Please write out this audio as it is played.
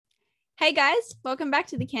Hey guys, welcome back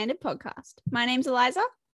to the Candid Podcast. My name's Eliza.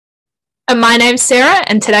 And my name's Sarah,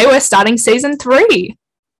 and today we're starting season 3.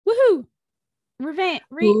 Woohoo!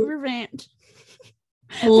 Revamped.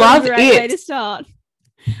 Love Great it. Way to start.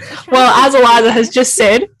 Well, as Eliza has just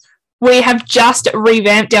said, we have just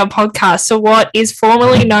revamped our podcast. So what is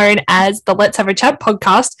formerly known as the Let's Have a Chat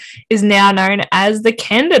podcast is now known as the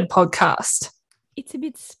Candid Podcast. It's a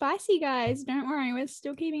bit spicy, guys. Don't worry, we're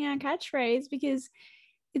still keeping our catchphrase because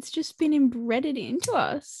it's just been embedded into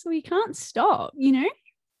us. We can't stop, you know?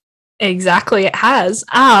 Exactly, it has.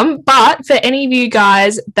 But for any of you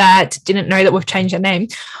guys that didn't know that we've changed our name,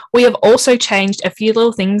 we have also changed a few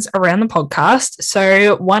little things around the podcast.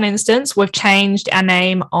 So one instance, we've changed our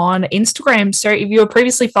name on Instagram. So if you were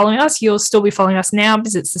previously following us, you'll still be following us now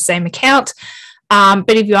because it's the same account. But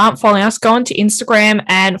if you aren't following us, go on to Instagram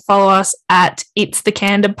and follow us at It's the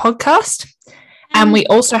Candid Podcast. And we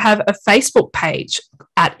also have a Facebook page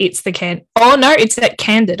at It's the Candid. Oh, no, it's at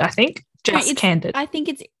Candid, I think. Just Candid. I think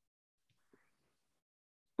it's...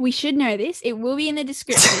 We should know this. It will be in the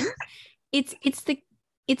description. It's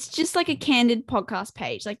just like a Candid podcast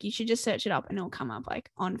page. Like you should just search it up and it'll come up like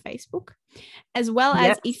on Facebook. As well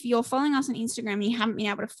as if you're following us on Instagram and you haven't been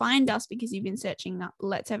able to find us because you've been searching up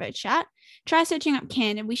Let's Have a Chat, try searching up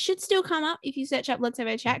Candid. We should still come up if you search up Let's Have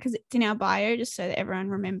a Chat because it's in our bio just so that everyone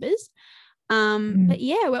remembers. But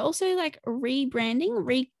yeah, we're also like rebranding,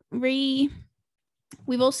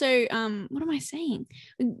 we've also what am I saying?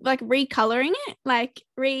 Like recoloring it, like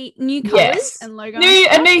new colors and logo.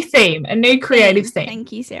 A new theme, a new creative theme.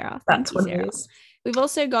 Thank you, Sarah. That's what it is. We've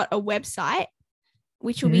also got a website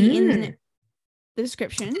which will be in the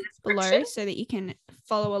description below so that you can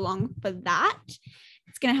follow along for that.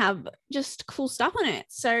 It's going to have just cool stuff on it.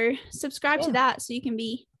 So subscribe to that so you can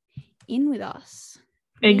be in with us.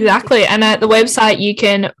 Exactly. And at the website, you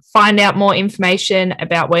can find out more information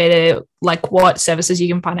about what services you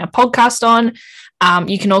can find our podcast on.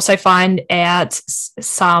 You can also find out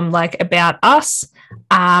some about us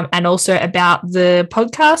and also about the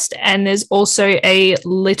podcast. And there's also a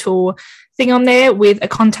little thing on there with a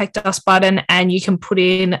contact us button, and you can put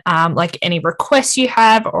in any requests you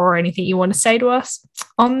have or anything you want to say to us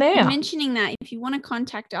on there. Mentioning that if you want to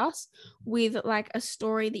contact us with like a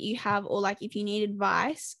story that you have or like if you need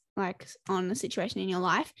advice like on a situation in your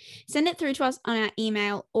life, send it through to us on our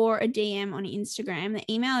email or a DM on Instagram.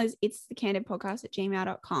 The email is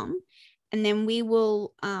itsthecandidpodcast@gmail.com, and then we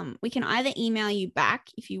will we can either email you back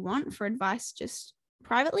if you want for advice just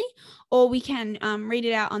privately, or we can read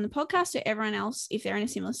it out on the podcast so everyone else, if they're in a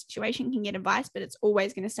similar situation, can get advice, but it's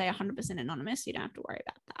always going to stay 100% anonymous, so you don't have to worry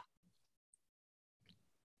about that.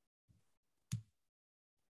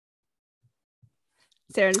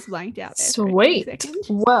 Sarah just blanked out there. Sweet.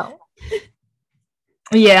 Well,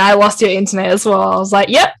 yeah, I lost your internet as well. I was like,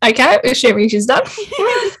 yep, okay, assuming she's done.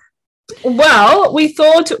 Well, we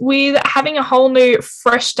thought with having a whole new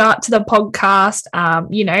fresh start to the podcast,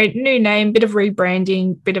 new name, bit of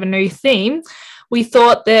rebranding, bit of a new theme, we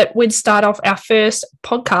thought that we'd start off our first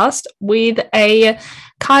podcast with a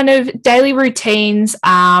kind of daily routines,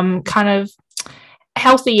 kind of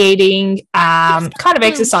healthy eating, kind of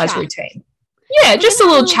exercise routine. Yeah, just a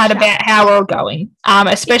little chat about how we're all going,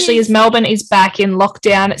 especially as Melbourne is back in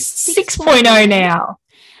lockdown 6.0 now.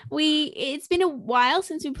 It's been a while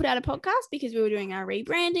since we put out a podcast because we were doing our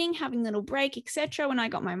rebranding, having a little break, etc. When I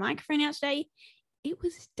got my microphone out today, it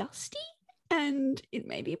was dusty and it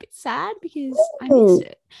made me a bit sad because I missed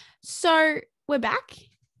it. So we're back.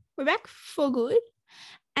 We're back for good.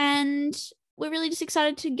 And we're really just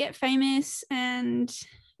excited to get famous and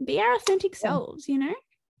be our authentic selves, you know?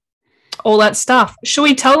 All that stuff. Should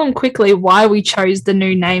we tell them quickly why we chose the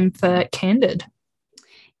new name for Candid?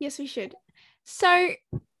 Yes, we should. So,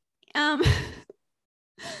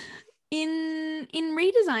 in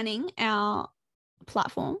redesigning our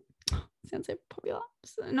platform, sounds so popular.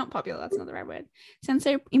 Not popular, that's not the right word. Sounds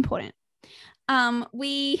so important.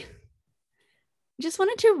 We just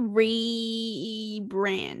wanted to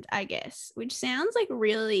rebrand, I guess, which sounds like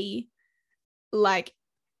really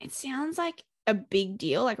it sounds like a big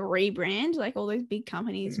deal, like a rebrand, like all those big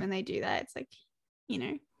companies when they do that, it's like,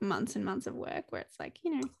 months and months of work where it's like,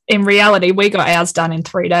 in reality we got ours done in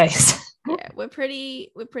 3 days. Yeah, we're pretty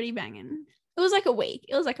banging. It was like a week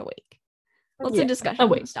lots of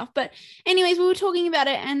discussion and stuff, but anyways, we were talking about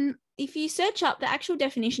it, and if you search up the actual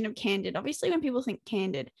definition of candid, obviously when people think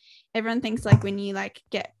candid, everyone thinks like when you like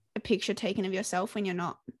get a picture taken of yourself when you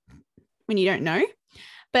don't know.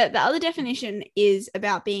 But the other definition is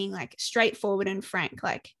about being like straightforward and frank,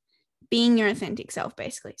 like being your authentic self,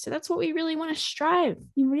 basically. So that's what we really want to strive.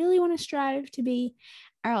 You really want to strive to be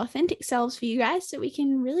our authentic selves for you guys, so we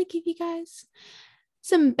can really give you guys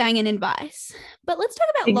some banging advice. But let's talk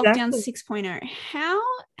about lockdown 6.0. How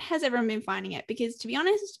has everyone been finding it? Because to be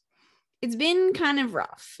honest, it's been kind of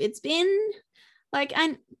rough. It's been like,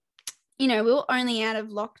 we were only out of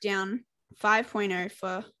lockdown 5.0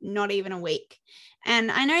 for not even a week.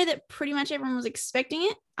 And I know that pretty much everyone was expecting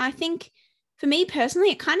it. I think for me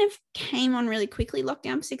personally, it kind of came on really quickly,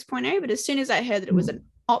 lockdown 6.0. But as soon as I heard that it was an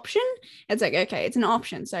option, it's like, okay, it's an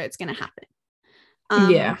option, so it's going to happen.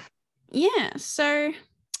 Yeah. So,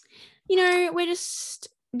 we're just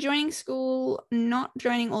joining school, not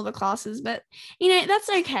joining all the classes, but, that's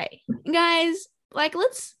okay. Guys, like,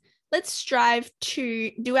 let's strive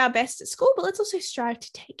to do our best at school, but let's also strive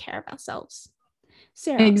to take care of ourselves.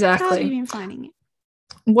 Sarah, exactly. How have you been finding it?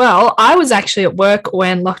 Well, I was actually at work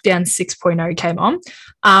when lockdown 6.0 came on.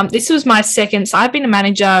 This was my second. So I've been a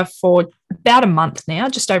manager for about a month now,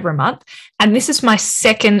 just over a month. And this is my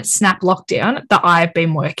second snap lockdown that I've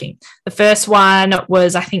been working. The first one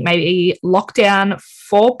was, I think, maybe lockdown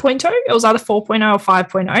 4.0. It was either 4.0 or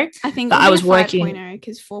 5.0. I think that I was working. 5.0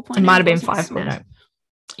 because 4.0 it might have been 5.0.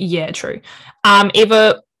 Yeah, true. If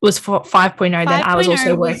it was 5.0, then I was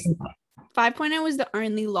also working. 5.0 was the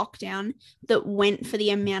only lockdown that went for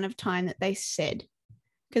the amount of time that they said.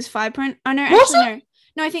 Because 5.0,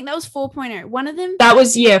 no, I think that was 4.0. One of them. That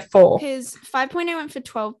was 4. Because 5.0 went for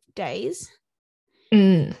 12 days.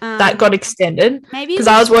 That got extended. Maybe because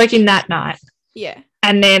I was working that night. Yeah.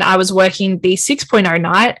 And then I was working the 6.0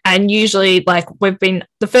 night. And usually, like,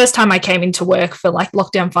 the first time I came into work for, like,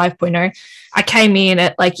 lockdown 5.0, I came in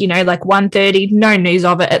at, 1:30, no news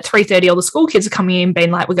of it. At 3:30, all the school kids are coming in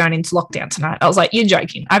being like, we're going into lockdown tonight. I was like, you're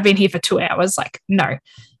joking. I've been here for 2 hours. Like, no.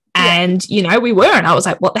 And, we were. And I was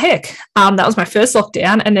like, what the heck? That was my first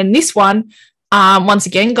lockdown. And then this one, once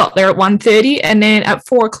again, got there at 1:30. And then at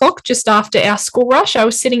 4 o'clock, just after our school rush, I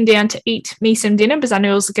was sitting down to eat me some dinner because I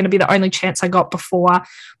knew it was going to be the only chance I got before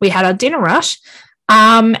we had our dinner rush.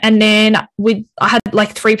 And then I had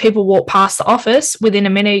 3 people walk past the office within a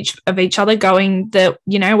minute of each other going that,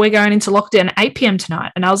 we're going into lockdown at 8 p.m.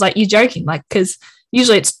 tonight. And I was like, you're joking. Because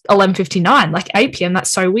usually it's 11:59, 8 p.m. That's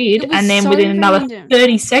so weird. And then within another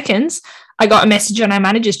 30 seconds, I got a message on our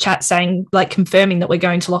manager's chat saying, confirming that we're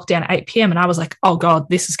going to lockdown at 8 p.m. And I was like, oh God,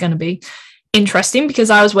 this is going to be interesting because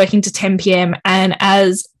I was working to 10 p.m. And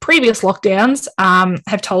as previous lockdowns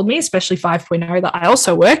have told me, especially 5.0 that I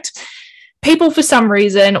also worked, people, for some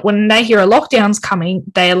reason, when they hear a lockdown's coming,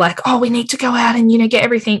 they're like, oh, we need to go out and, get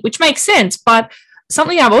everything, which makes sense. But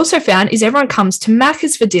something I've also found is everyone comes to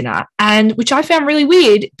Macca's for dinner, and which I found really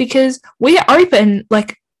weird because we're open,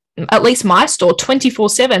 at least my store,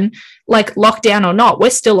 24/7, lockdown or not, we're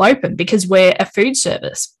still open because we're a food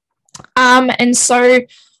service. And so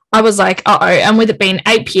I was like, uh-oh. And with it being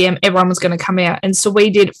 8 p.m., everyone was going to come out. And so we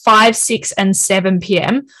did 5, 6, and 7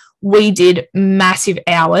 p.m., we did massive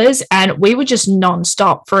hours and we were just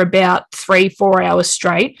nonstop for about 3-4 hours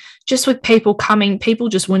straight, just with people coming. People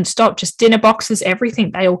just wouldn't stop, just dinner boxes,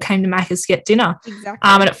 everything. They all came to Macca's to get dinner. Exactly.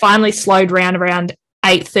 And it finally slowed around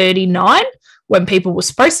 8:39 when people were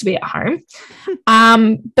supposed to be at home.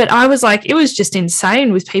 But I was like, it was just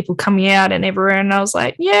insane with people coming out and everywhere. And I was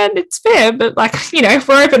like, yeah, it's fair. But if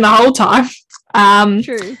we're open the whole time.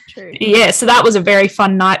 True. Yeah, so that was a very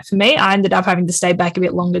fun night for me. I ended up having to stay back a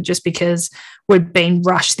bit longer just because we'd been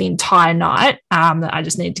rushed the entire night. I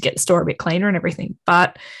just needed to get the store a bit cleaner and everything.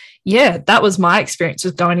 But yeah, that was my experience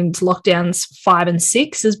with going into lockdowns 5 and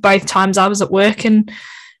 6, as both times I was at work and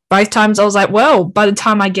both times I was like, well, by the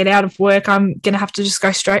time I get out of work, I'm going to have to just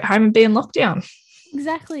go straight home and be in lockdown.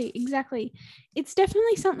 Exactly. It's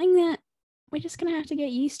definitely something that we're just going to have to get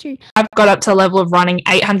used to. I've got up to a level of running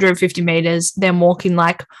 850 meters, then walking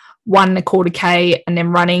 1.25 K and then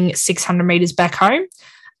running 600 meters back home.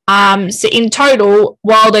 So in total,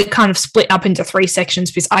 while they're kind of split up into 3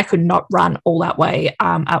 sections, because I could not run all that way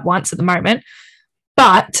at once at the moment,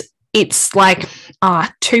 but it's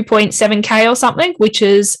 2.7 K or something, which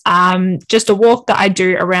is just a walk that I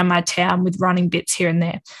do around my town with running bits here and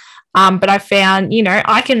there. But I found,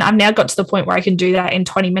 I've now got to the point where I can do that in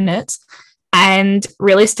 20 minutes. And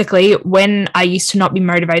realistically, when I used to not be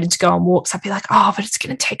motivated to go on walks, I'd be like, oh, but it's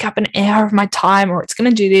going to take up an hour of my time, or it's going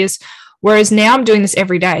to do this. Whereas now I'm doing this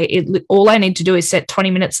every day. All I need to do is set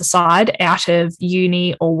 20 minutes aside out of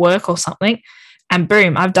uni or work or something. And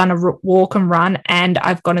boom, I've done a walk and run and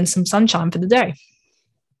I've gotten some sunshine for the day.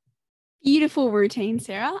 Beautiful routine,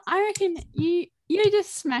 Sarah. I reckon you're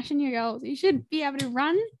just smashing your goals. You should be able to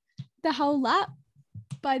run the whole lap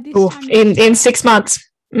by this time. In 6 months.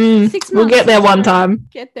 6 months. We'll get there one time.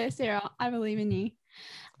 Get there, Sarah. I believe in you.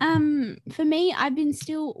 For me, I've been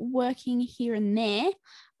still working here and there.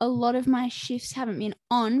 A lot of my shifts haven't been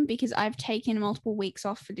on because I've taken multiple weeks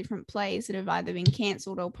off for different plays that have either been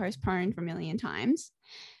cancelled or postponed for a million times.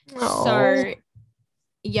 Oh. So,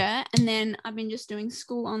 yeah. And then I've been just doing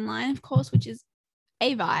school online, of course, which is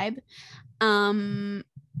a vibe.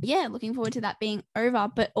 Yeah, looking forward to that being over.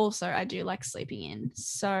 But also, I do like sleeping in.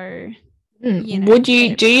 So, you know, do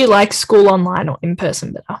you like school online or in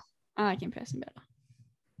person better? I like in person better.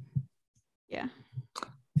 Yeah.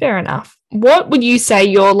 Fair enough. What would you say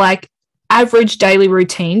your like average daily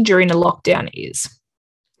routine during a lockdown is?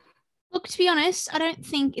 Look, to be honest, I don't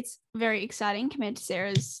think it's very exciting compared to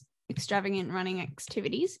Sarah's extravagant running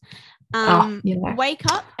activities.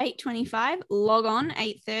 Wake up 8:25, log on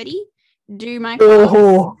 8:30, do my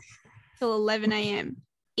class till 11 a.m.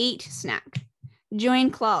 Eat snack. Join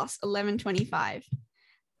class 11:25.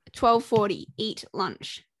 12:40, eat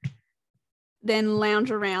lunch. Then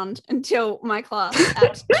lounge around until my class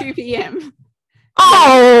at 2 p.m.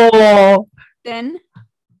 Oh! Then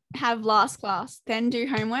have last class, then do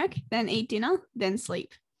homework, then eat dinner, then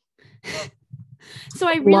sleep. So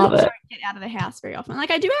I really don't get out of the house very often.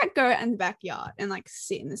 Like I do go in the backyard and like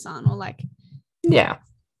sit in the sun or like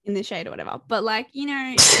in the shade or whatever. But like, you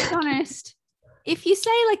know, to be honest, if you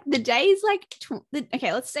say like the day is like,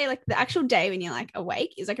 let's say like the actual day when you're like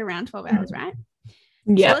awake is like around 12 hours, right?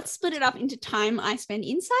 Yeah. So let's split it up into time I spend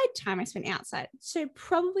inside, time I spend outside. So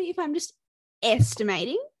probably if I'm just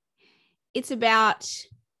estimating, it's about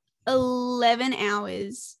 11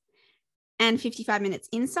 hours and 55 minutes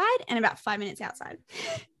inside and about 5 minutes outside.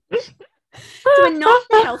 So we're not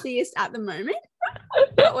the healthiest at the moment,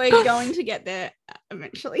 but we're going to get there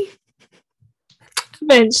eventually.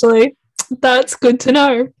 Eventually. That's good to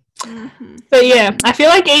know. Mm-hmm. But yeah, I feel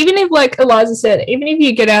like even if, like Eliza said, even if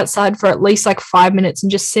you get outside for at least like 5 minutes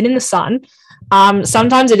and just sit in the sun,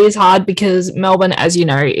 sometimes it is hard because Melbourne, as you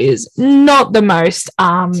know, is not the most.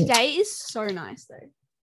 Today is so nice though.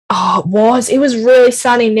 Oh, it was really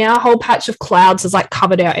sunny. Now a whole patch of clouds has like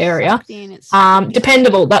covered our area.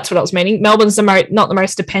 Dependable, that's what I was meaning. Melbourne's not the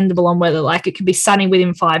most dependable on weather. Like it could be sunny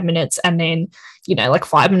within 5 minutes and then, you know, like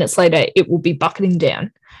 5 minutes later it will be bucketing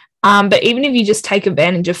down. But even if you just take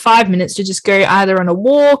advantage of 5 minutes to just go either on a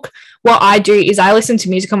walk, what I do is I listen to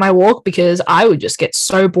music on my walk because I would just get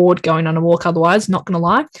so bored going on a walk otherwise, not going to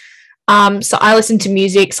lie. So I listen to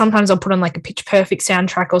music. Sometimes I'll put on like a Pitch Perfect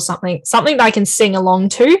soundtrack or something that I can sing along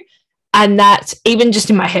to. And that even just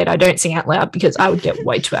in my head, I don't sing out loud because I would get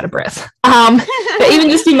way too out of breath. But even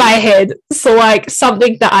just in my head, so like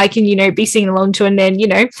something that I can, you know, be singing along to, and then, you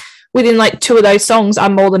know, within like 2 of those songs,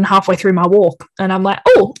 I'm more than halfway through my walk. And I'm like,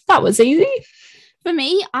 oh, that was easy. For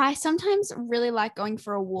me, I sometimes really like going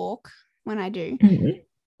for a walk when I do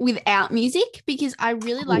without music because I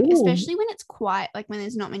really like, especially when it's quiet, like when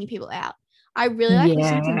there's not many people out, I really like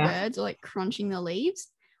listening to birds or like crunching the leaves.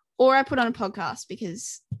 Or I put on a podcast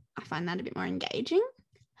because I find that a bit more engaging.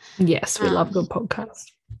 Yes, we love good podcasts.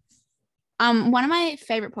 One of my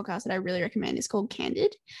favorite podcasts that I really recommend is called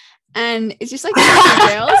Candid. And it's just like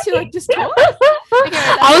girls who like just talk.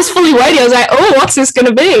 I was fully waiting. I was like, oh, what's this going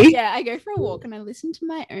to be? Yeah, I go for a walk and I listen to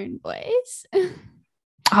my own voice.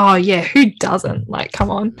 Oh, yeah. Who doesn't? Like, come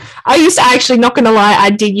on. I used to actually, not going to lie,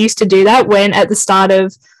 I did used to do that when at the start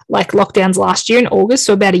of like lockdowns last year in August,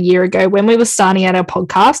 so about a year ago, when we were starting out our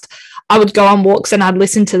podcast, I would go on walks and I'd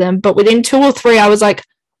listen to them. But within 2 or 3, I was like,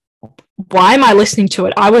 why am I listening to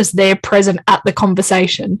it? I was there present at the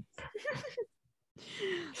conversation.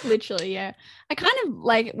 Literally, yeah. I kind of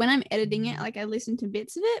like when I'm editing it, like I listen to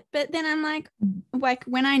bits of it, but then I'm like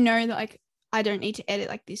when I know that like I don't need to edit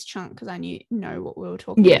like this chunk because I know what we were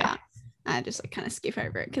talking about, I just like kind of skip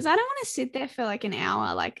over it because I don't want to sit there for like an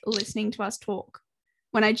hour like listening to us talk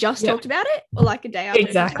when I just talked about it or like a day after.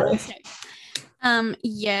 Exactly. I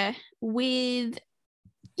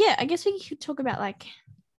guess we could talk about like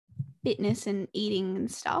fitness and eating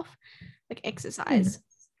and stuff, like exercise.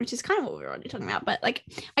 Which is kind of what we were already talking about. But, like,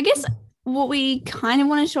 I guess what we kind of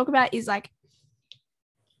want to talk about is, like,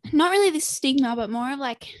 not really the stigma, but more of,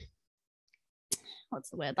 like, what's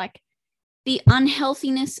the word? Like, the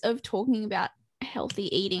unhealthiness of talking about healthy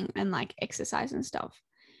eating and, like, exercise and stuff.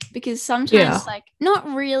 Because sometimes, like, not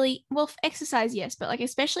really, well, exercise, yes, but, like,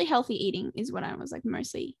 especially healthy eating is what I was, like,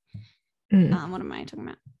 mostly, what am I talking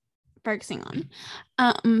about? Focusing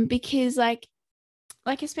on. Because, like,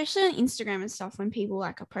 especially on Instagram and stuff when people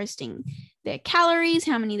like are posting their calories,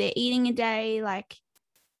 how many they're eating a day, like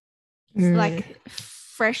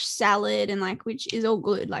fresh salad and like which is all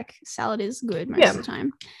good. Like salad is good most of the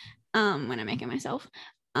time when I make it myself.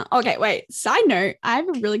 Okay, wait. Side note, I have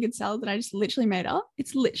a really good salad that I just literally made up.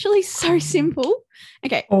 It's literally so simple.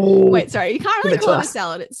 Okay. Oh, wait, sorry. You can't really call it a us.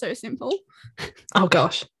 salad. It's so simple. Oh,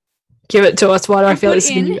 gosh. Give it to us. Why do I feel put it's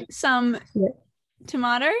in some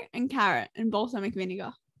tomato and carrot and balsamic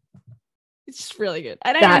vinegar. It's just really good.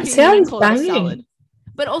 I don't know if you can call it a salad.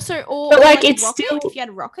 But also, or like it's rocket. Still... If you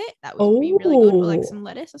had rocket, that would be really good. Or like some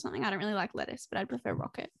lettuce or something. I don't really like lettuce, but I'd prefer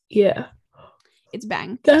rocket. Yeah. It's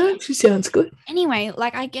bang. That actually sounds good. Anyway,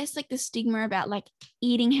 like I guess like the stigma about like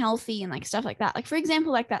eating healthy and like stuff like that. Like for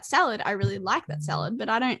example, like that salad, I really like that salad, but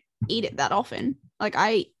I don't eat it that often. Like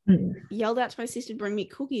I yelled out to my sister to bring me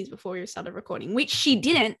cookies before we started recording, which she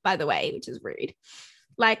didn't, by the way, which is rude.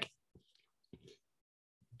 Like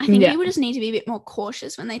I think people just need to be a bit more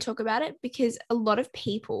cautious when they talk about it, because a lot of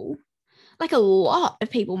people,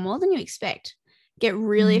 more than you expect, get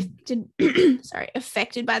really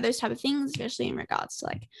affected by those type of things, especially in regards to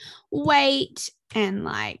like weight and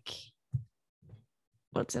like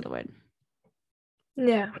what's the other word?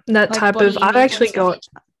 Yeah, that like type of. I've actually got.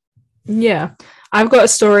 Yeah, I've got a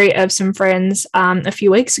story of some friends a few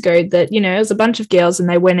weeks ago that, you know, it was a bunch of girls and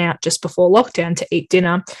they went out just before lockdown to eat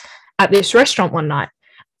dinner at this restaurant one night.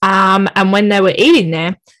 And when they were eating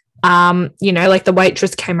there, you know, like the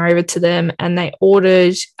waitress came over to them and they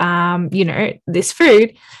ordered, you know, this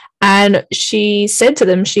food. And she said to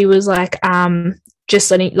them, she was like, just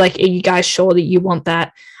letting, like, are you guys sure that you want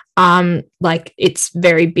that? Like, it's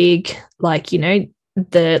very big, like, you know,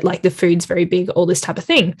 the food's very big, all this type of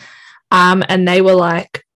thing. And they were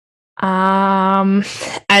like, and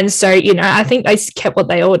so, you know, I think they kept what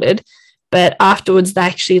they ordered. But afterwards, they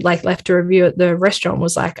actually like left a review at the restaurant,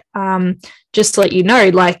 was like, just to let you know,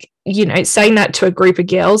 like, you know, saying that to a group of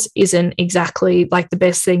girls isn't exactly like the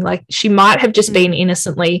best thing. Like she might have just been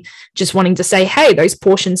innocently just wanting to say, hey, those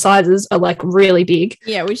portion sizes are like really big.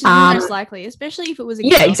 Yeah, which is most likely, especially if it was a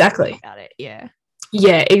girl. Yeah, exactly. About it. Yeah.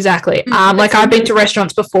 Yeah, exactly. Like I've been to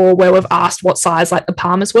restaurants before where we've asked what size like the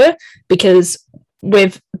parmas were, because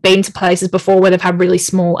we've been to places before where they've had really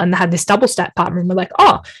small and they had this double stack parma, and we're like,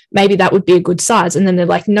 oh, maybe that would be a good size. And then they're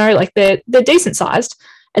like, no, like they're decent sized.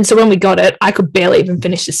 And so when we got it, I could barely even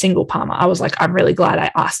finish a single parma. I was like, I'm really glad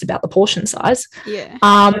I asked about the portion size. Yeah.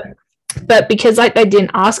 But because like they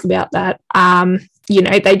didn't ask about that, you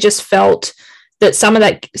know, they just felt that some of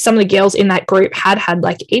the girls in that group had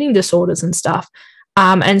like eating disorders and stuff.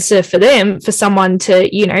 And so for someone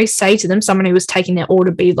to, you know, say to them, someone who was taking their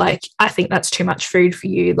order, be like, I think that's too much food for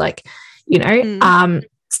you, like, you know,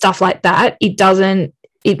 stuff like that.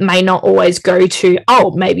 It may not always go to,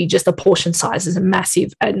 oh, maybe just the portion size is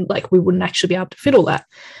massive and like we wouldn't actually be able to fit all that.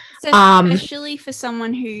 So especially for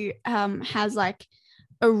someone who has like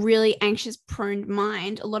a really anxious prone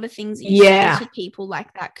mind, a lot of things that you say to people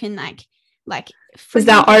like that can like because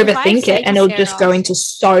they'll overthink it and it'll just go into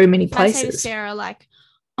so many places. I say to Sarah, like,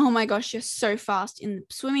 oh my gosh, you're so fast in the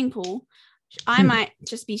swimming pool, I might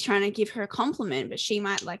just be trying to give her a compliment, but she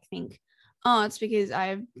might like think, oh, it's because I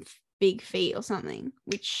have big feet or something,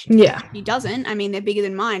 which she doesn't. I mean, they're bigger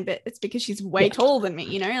than mine, but it's because she's way taller than me,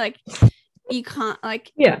 you know, like you can't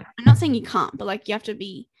like, I'm not saying you can't, but like you have to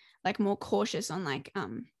be like more cautious on like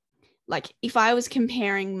if I was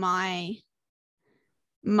comparing my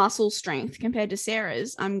muscle strength compared to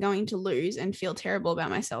Sarah's, I'm going to lose and feel terrible about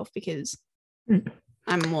myself because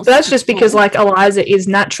I'm more. But that's just because like Eliza is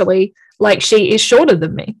naturally, like, she is shorter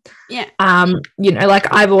than me. Yeah. You know,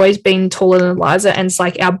 like I've always been taller than Eliza, and it's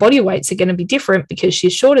like our body weights are going to be different because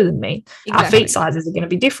she's shorter than me. Exactly. Our feet sizes are going to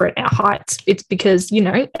be different. Our heights, it's because, you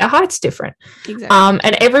know, our height's different. Exactly.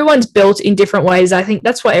 And everyone's built in different ways. I think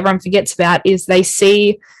that's what everyone forgets about, is they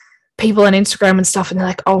see people on Instagram and stuff and they're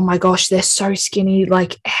like, oh my gosh, they're so skinny,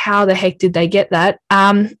 like how the heck did they get that?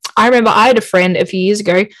 I remember I had a friend a few years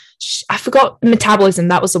ago, I forgot metabolism,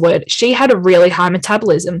 that was the word. She had a really high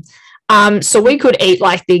metabolism. So we could eat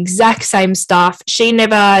like the exact same stuff. She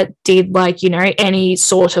never did like, you know, any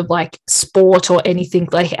sort of like sport or anything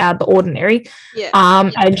like out of the ordinary. Yeah.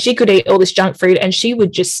 And she could eat all this junk food and she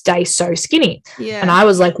would just stay so skinny. Yeah. And I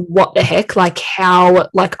was like, what the heck? Like how,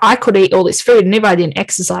 like I could eat all this food and if I didn't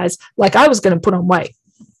exercise, like I was going to put on weight.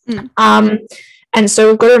 And so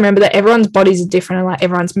we've got to remember that everyone's bodies are different and like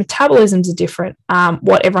everyone's metabolisms are different.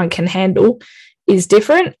 What everyone can handle is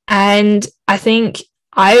different. And I think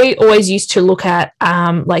I always used to look at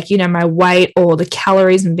like, you know, my weight or the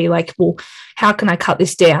calories and be like, well, how can I cut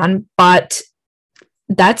this down? But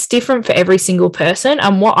that's different for every single person.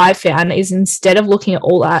 And what I found is instead of looking at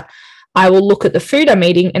all that, I will look at the food I'm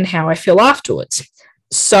eating and how I feel afterwards.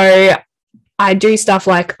 So I do stuff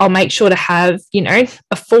like I'll make sure to have, you know,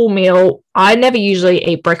 a full meal. I never usually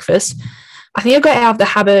eat breakfast, I think I got out of the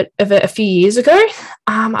habit of it a few years ago.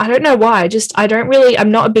 I don't know why.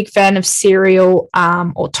 I'm not a big fan of cereal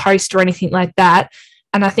or toast or anything like that.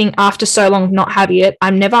 And I think after so long of not having it,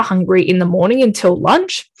 I'm never hungry in the morning until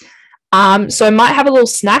lunch. So I might have a little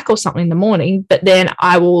snack or something in the morning, but then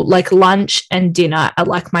I will like lunch and dinner are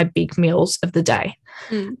like my big meals of the day.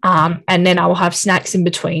 And then I will have snacks in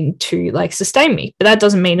between to like sustain me. But that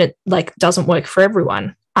doesn't mean it like doesn't work for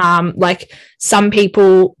everyone. Like some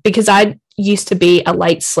people, because I used to be a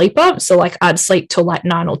late sleeper, so like I'd sleep till like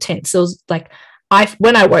 9 or 10. So it was like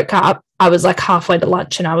when I woke up, I was like halfway to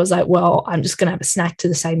lunch and I was like, well, I'm just gonna have a snack to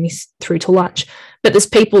sustain me through to lunch. But there's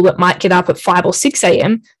people that might get up at 5 or 6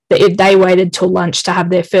 a.m. that if they waited till lunch to have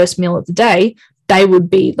their first meal of the day, they would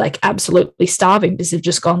be like absolutely starving because they've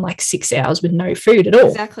just gone like 6 hours with no food at all.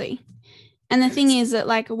 Exactly. And the thing is that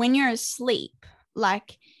like when you're asleep,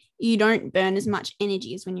 like you don't burn as much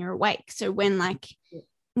energy as when you're awake. So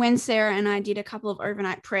when Sarah and I did a couple of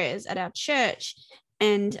overnight prayers at our church,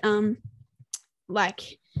 and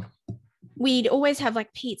like we'd always have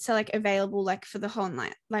like pizza like available like for the whole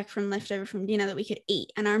night, like from leftover from dinner that we could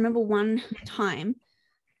eat. And I remember one time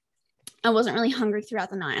I wasn't really hungry throughout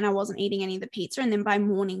the night and I wasn't eating any of the pizza. And then by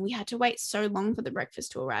morning we had to wait so long for the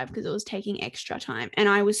breakfast to arrive because it was taking extra time. And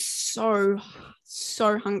I was so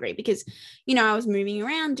hungry because, you know, I was moving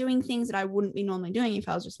around doing things that I wouldn't be normally doing if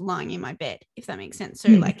I was just lying in my bed, if that makes sense. So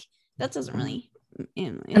like that doesn't really.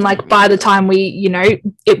 And like by the time we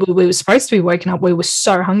were supposed to be woken up, we were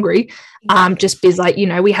so hungry. Just because like, you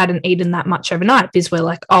know, we hadn't eaten that much overnight because we're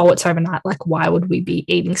like, oh, it's overnight. Like, why would we be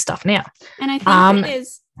eating stuff now? And I think that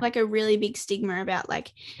there's like a really big stigma about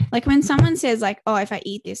like when someone says like, oh, if I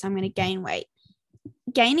eat this, I'm going to gain weight.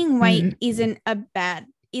 Gaining weight isn't a bad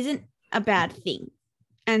thing.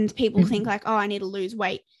 And people think like, oh, I need to lose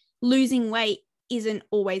weight. Losing weight isn't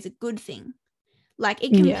always a good thing. Like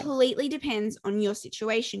it completely depends on your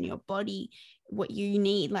situation, your body, what you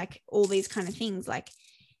need, like all these kind of things. Like,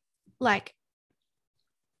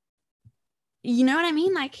 you know what I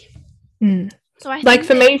mean? Like, so I think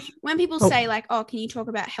for me, when people say like, oh, can you talk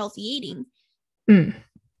about healthy eating?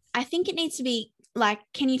 I think it needs to be like,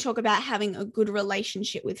 can you talk about having a good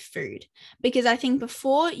relationship with food? Because I think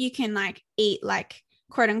before you can like eat like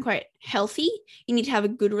quote unquote healthy, you need to have a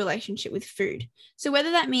good relationship with food. So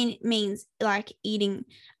whether that means like eating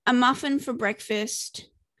a muffin for breakfast,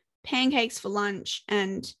 pancakes for lunch,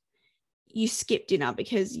 and you skip dinner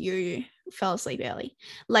because you fell asleep early,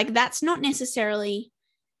 like that's not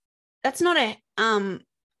a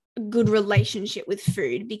good relationship with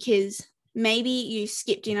food, because maybe you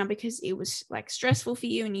skipped dinner because it was like stressful for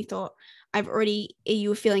you and you thought you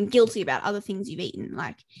were feeling guilty about other things you've eaten.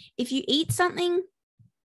 Like if you eat something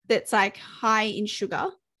that's like high in sugar,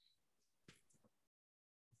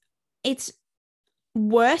 it's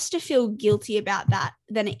worse to feel guilty about that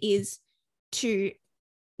than it is to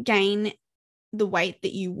gain the weight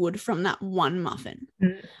that you would from that one muffin.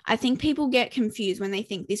 I think people get confused when they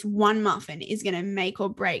think this one muffin is going to make or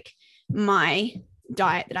break my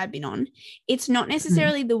diet that I've been on. It's not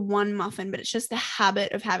necessarily the one muffin, but it's just the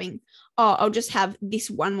habit of having, oh, I'll just have this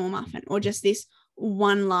one more muffin or just this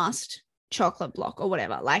one last chocolate block or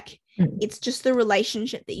whatever. Like it's just the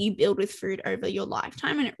relationship that you build with food over your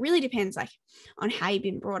lifetime, and it really depends like on how you've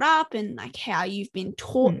been brought up and like how you've been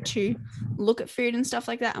taught to look at food and stuff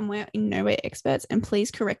like that. And we're in no way experts, and please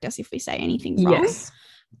correct us if we say anything wrong.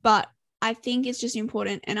 But I think it's just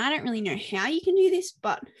important, and I don't really know how you can do this,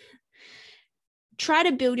 but try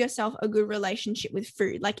to build yourself a good relationship with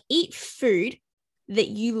food. Like eat food that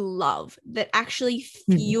you love, that actually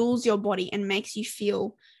fuels your body and makes you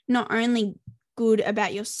feel not only good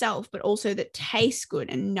about yourself, but also that tastes good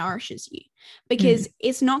and nourishes you. Because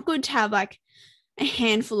it's not good to have like a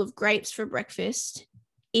handful of grapes for breakfast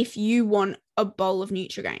if you want a bowl of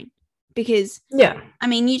Nutri-Grain. Because I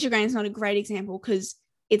mean, Nutri-Grain is not a great example because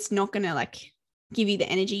it's not going to like give you the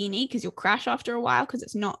energy you need, because you'll crash after a while because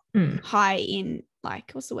it's not high in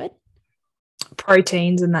like, what's the word?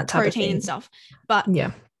 Proteins and that type of thing. Protein and stuff. But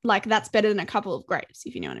like that's better than a couple of grapes,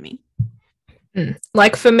 if you know what I mean.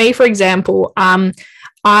 Like for me, for example,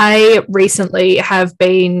 I recently have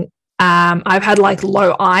been I've had like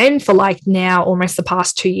low iron for like now almost the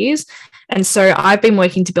past 2 years, and so I've been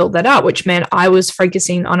working to build that up, which meant I was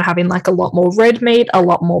focusing on having like a lot more red meat, a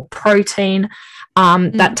lot more protein,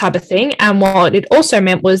 that type of thing. And what it also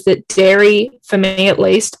meant was that dairy, for me at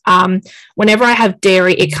least, whenever I have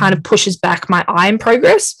dairy, it kind of pushes back my iron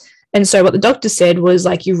progress. And so what the doctor said was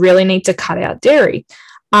like, you really need to cut out dairy.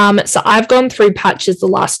 So I've gone through patches the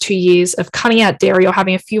last 2 years of cutting out dairy or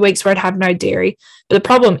having a few weeks where I'd have no dairy. But the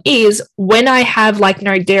problem is when I have like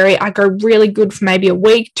no dairy, I go really good for maybe a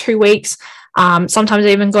week, 2 weeks. Sometimes I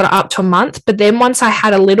even got it up to a month. But then once I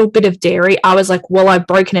had a little bit of dairy, I was like, well, I've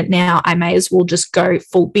broken it now. I may as well just go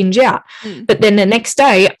full binge out. But then the next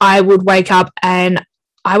day I would wake up and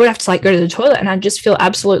I would have to like go to the toilet and I'd just feel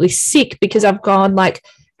absolutely sick because I've gone like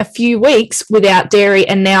a few weeks without dairy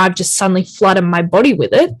and now I've just suddenly flooded my body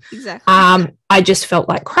with it. Exactly. I just felt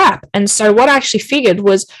like crap. And so what I actually figured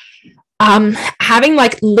was having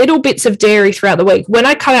like little bits of dairy throughout the week. When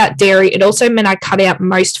I cut out dairy, it also meant I cut out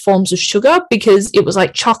most forms of sugar because it was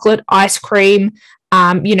like chocolate, ice cream,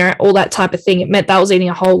 all that type of thing. It meant that I was eating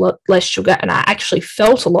a whole lot less sugar and I actually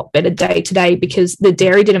felt a lot better day to day because the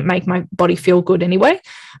dairy didn't make my body feel good anyway.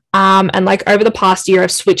 And like over the past year,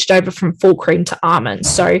 I've switched over from full cream to almonds.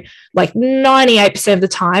 So like 98% of the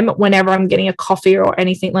time, whenever I'm getting a coffee or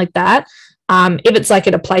anything like that, if it's like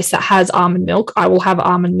at a place that has almond milk, I will have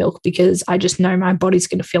almond milk because I just know my body's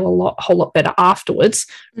going to feel a whole lot better afterwards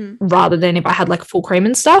rather than if I had like full cream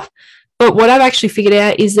and stuff. But what I've actually figured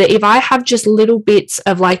out is that if I have just little bits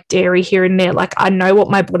of like dairy here and there, like I know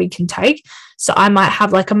what my body can take. So I might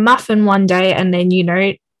have like a muffin one day and then,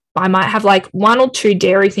 I might have like 1 or 2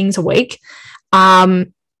 dairy things a week. Or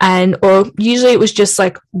usually it was just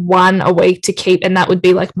like 1 a week to keep. And that would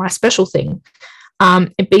be like my special thing.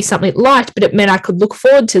 It'd be something light, but it meant I could look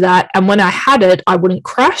forward to that. And when I had it, I wouldn't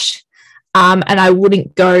crash and I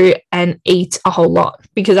wouldn't go and eat a whole lot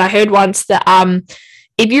because I heard once that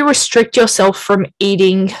if you restrict yourself from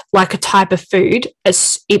eating like a type of food,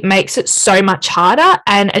 it makes it so much harder.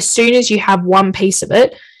 And as soon as you have one piece of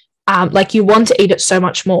it, like you want to eat it so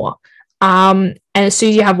much more. And as soon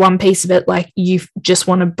as you have one piece of it, like you just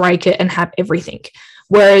want to break it and have everything.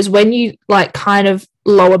 Whereas when you like kind of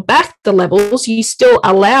lower back the levels, you still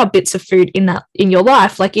allow bits of food in your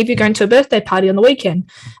life. Like if you're going to a birthday party on the weekend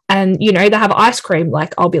and, they have ice cream,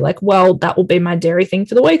 like I'll be like, well, that will be my dairy thing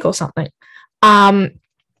for the week or something.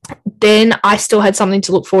 Then I still had something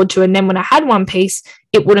to look forward to. And then when I had one piece,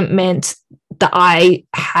 it wouldn't meant that I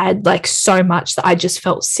had like so much that I just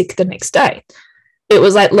felt sick the next day. It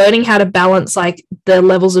was like learning how to balance like the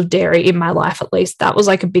levels of dairy in my life, at least. That was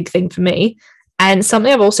like a big thing for me. And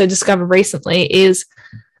something I've also discovered recently is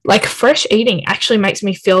like fresh eating actually makes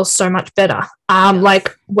me feel so much better. Like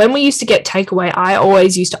when we used to get takeaway, I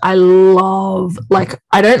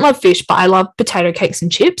don't love fish, but I love potato cakes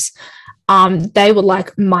and chips. They were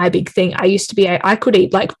like my big thing. I could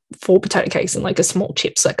eat like 4 potato cakes and like a small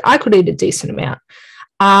chips. Like I could eat a decent amount.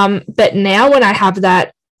 But now when I have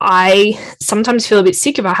that, I sometimes feel a bit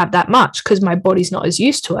sick if I have that much because my body's not as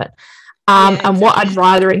used to it. Exactly. And what I'd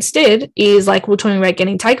rather instead is like we're talking about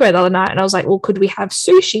getting takeaway the other night and I was like, well, could we have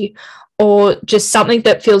sushi or just something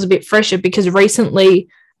that feels a bit fresher? Because recently,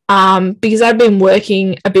 because I've been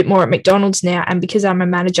working a bit more at McDonald's now and because I'm a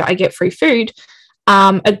manager, I get free food.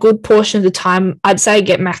 A good portion of the time, I'd say I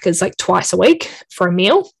get Macca's like twice a week for a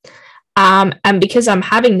meal. And because I'm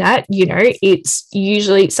having that, it's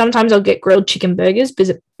usually sometimes I'll get grilled chicken burgers because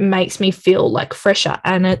it makes me feel like fresher.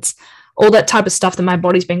 And it's all that type of stuff that my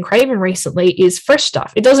body's been craving recently is fresh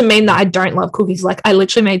stuff. It doesn't mean that I don't love cookies. Like I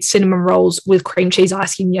literally made cinnamon rolls with cream cheese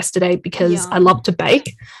ice cream yesterday because I love to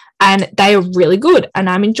bake and they are really good and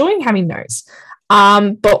I'm enjoying having those.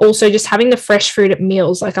 But also just having the fresh food at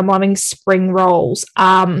meals. Like I'm loving spring rolls,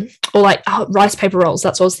 or like rice paper rolls.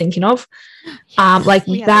 That's what I was thinking of.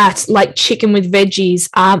 Like chicken with veggies,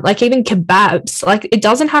 like even kebabs. Like it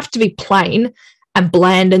doesn't have to be plain and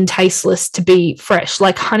bland and tasteless to be fresh.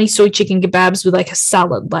 Like honey soy chicken kebabs with like a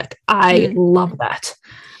salad. Like I love that.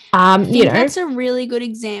 That's a really good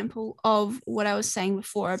example of what I was saying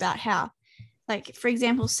before about how, like, for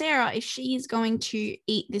example, Sarah, if she is going to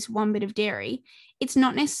eat this one bit of dairy, it's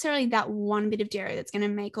not necessarily that one bit of dairy that's going to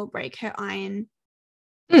make or break her iron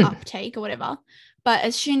uptake or whatever. But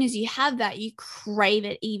as soon as you have that, you crave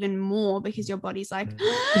it even more because your body's like,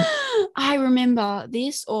 I remember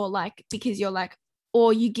this, or like, because you're like,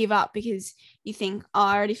 or you give up because you think, oh,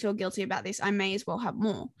 I already feel guilty about this. I may as well have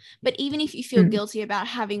more. But even if you feel guilty about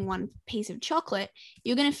having one piece of chocolate,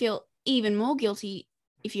 you're going to feel even more guilty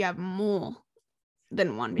if you have more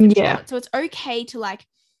than one bit of chocolate. So it's okay to like,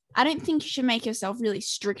 I don't think you should make yourself really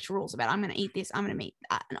strict rules about I'm going to eat this, I'm going to eat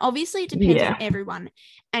that. And obviously it depends on everyone.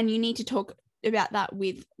 And you need to talk about that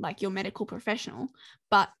with like your medical professional.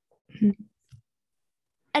 But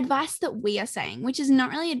advice that we are saying, which is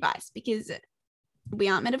not really advice because we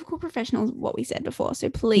aren't medical professionals, what we said before. So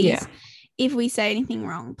please, if we say anything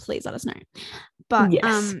wrong, please let us know. But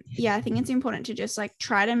I think it's important to just like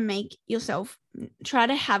try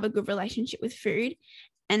to have a good relationship with food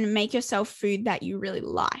and make yourself food that you really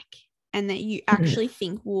like and that you actually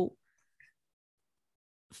think will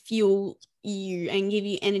fuel you and give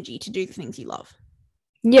you energy to do the things you love.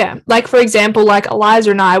 Yeah. Like, for example, like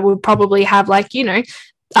Eliza and I would probably have like,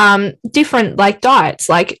 different like diets.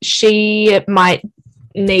 Like she might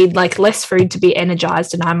need like less food to be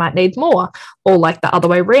energized and I might need more, or like the other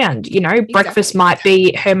way around. Breakfast might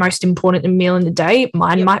be her most important meal in the day,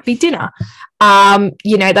 mine might be dinner.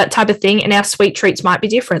 That type of thing. And our sweet treats might be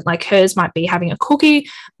different. Like hers might be having a cookie,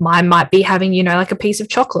 mine might be having like a piece of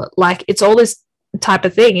chocolate. Like it's all this type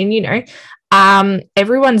of thing. And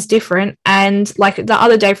everyone's different. And like the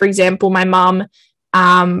other day, for example, my mum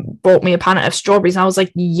bought me a punnet of strawberries and I was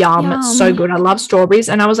like, yum, it's so good, I love strawberries.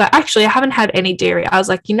 And I was like, actually I haven't had any dairy. I was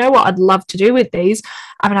like, you know what I'd love to do with these,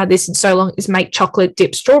 I haven't had this in so long, is make chocolate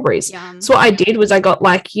dip strawberries. So what I did was I got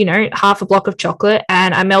like half a block of chocolate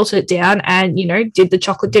and I melted it down and did the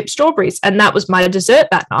chocolate dip strawberries, and that was my dessert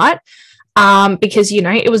that night. Because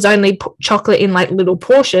it was only chocolate in like little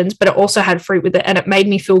portions, but it also had fruit with it, and it made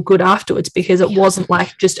me feel good afterwards because it wasn't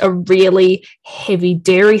like just a really heavy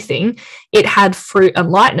dairy thing. It had fruit and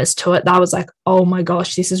lightness to it that I was like, oh my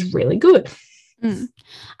gosh, this is really good.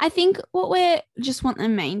 I think what we just want the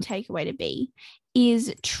main takeaway to be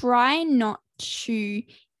is try not to,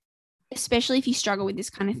 especially if you struggle with this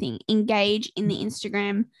kind of thing, engage in the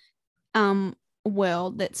Instagram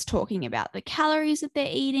world that's talking about the calories that they're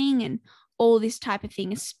eating and all this type of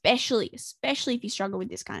thing, especially if you struggle with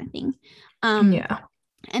this kind of thing. And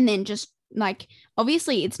then just like,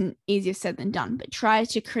 obviously it's easier said than done, but try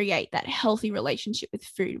to create that healthy relationship with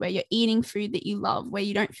food where you're eating food that you love, where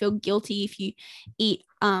you don't feel guilty if you eat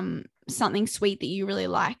something sweet that you really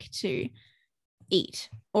like to eat,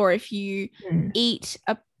 or if you eat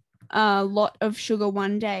a lot of sugar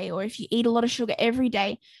one day, or if you eat a lot of sugar every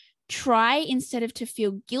day. Try, instead of to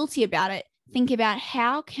feel guilty about it, think about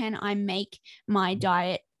how can I make my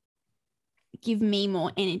diet give me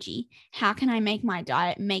more energy? How can I make my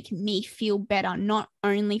diet make me feel better, not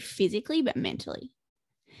only physically, but mentally?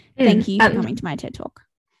 Thank you for coming to my TED Talk.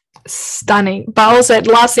 Stunning. But also,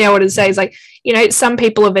 the last thing I wanted to say is like, some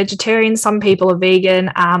people are vegetarian, some people are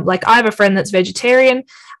vegan. Like I have a friend that's vegetarian,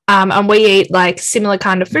 and we eat like similar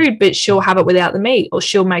kind of food, but she'll have it without the meat, or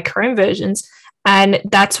she'll make her own versions. And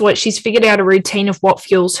that's what she's figured out, a routine of what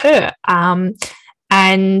fuels her. And,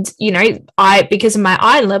 because of my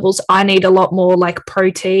iron levels, I need a lot more like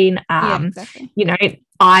protein, iron,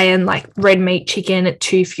 like red meat, chicken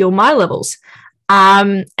to fuel my levels.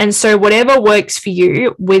 And so whatever works for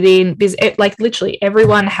you within, like literally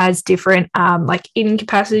everyone has different like eating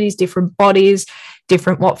capacities, different bodies,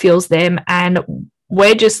 different what fuels them. And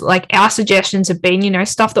we're just like, our suggestions have been,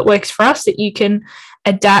 stuff that works for us that you can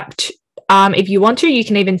adapt. If you want to, you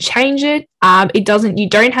can even change it. You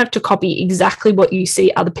don't have to copy exactly what you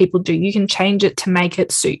see other people do. You can change it to make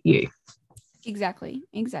it suit you. Exactly.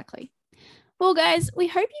 Well, guys, we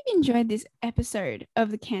hope you've enjoyed this episode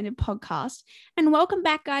of the Candid Podcast, and welcome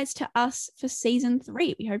back, guys, to us for season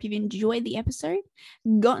 3. We hope you've enjoyed the episode,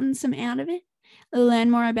 gotten some out of it, learn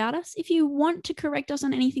more about us. If you want to correct us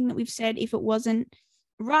on anything that we've said, if it wasn't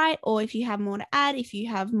right, or if you have more to add, if you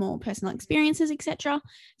have more personal experiences, etc.,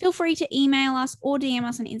 feel free to email us or DM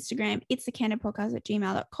us on Instagram. It's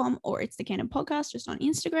thecandidpodcast@gmail.com, or it's the Candid Podcast just on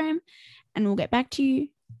Instagram, and we'll get back to you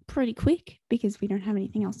pretty quick because we don't have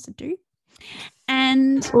anything else to do.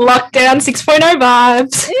 And lockdown 6.0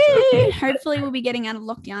 vibes. Hopefully we'll be getting out of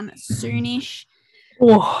lockdown soonish.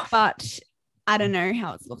 But I don't know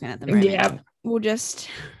how it's looking at the moment. We'll just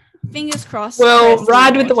fingers crossed. We'll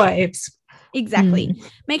ride with the waves. Exactly.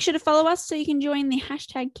 Make sure to follow us so you can join the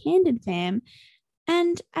 #CandidFam.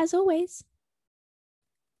 And as always,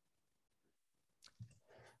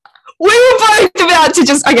 we were both about to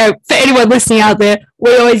just, okay, for anyone listening out there,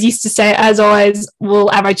 we always used to say, as always, we'll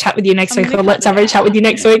have a chat with you next week, or let's have a chat with you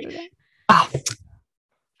next week. I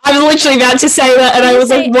was literally about to say that, and I was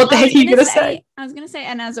like, what the heck are you going to say? I was going to say,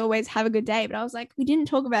 and as always, have a good day. But I was like, we didn't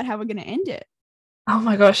talk about how we're going to end it. Oh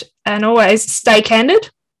my gosh. And always stay candid.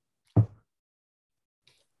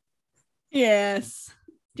 Yes.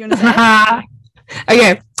 Do you want to say it?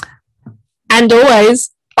 Okay. And always.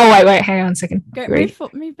 Oh, wait. Hang on a second. Go,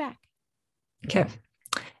 move back. Okay.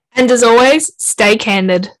 And as always, stay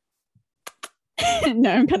candid.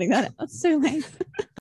 No, I'm cutting that out. That's so lame.